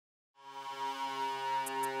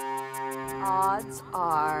Odds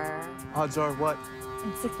are... Odds are what?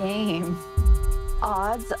 It's a game.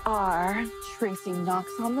 Odds are Tracy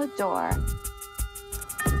knocks on the door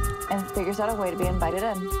and figures out a way to be invited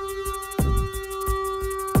in.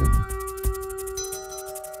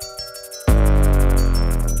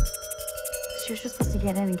 She was just supposed to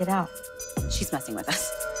get in and get out. She's messing with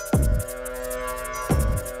us.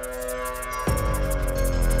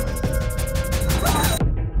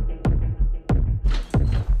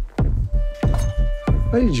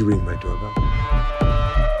 Why did you ring my doorbell?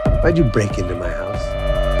 Why'd you break into my house?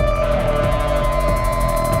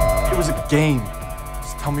 It was a game.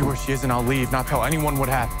 Just tell me where she is and I'll leave, not tell anyone what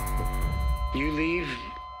happened. You leave,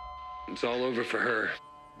 it's all over for her.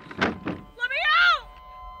 Let me out!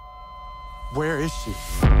 Where is she?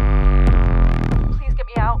 Please get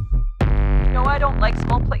me out. You know I don't like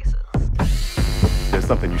small places. There's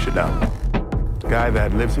something you should know. The guy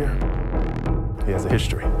that lives here, he has a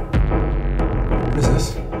history. What is this?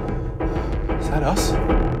 Is that us?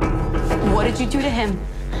 What did you do to him?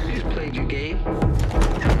 He just played your game.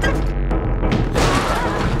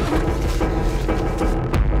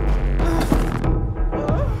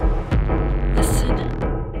 Listen,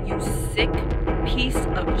 you sick piece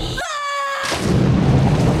of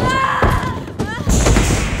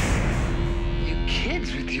You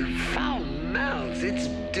kids with your foul mouths, it's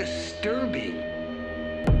disturbing.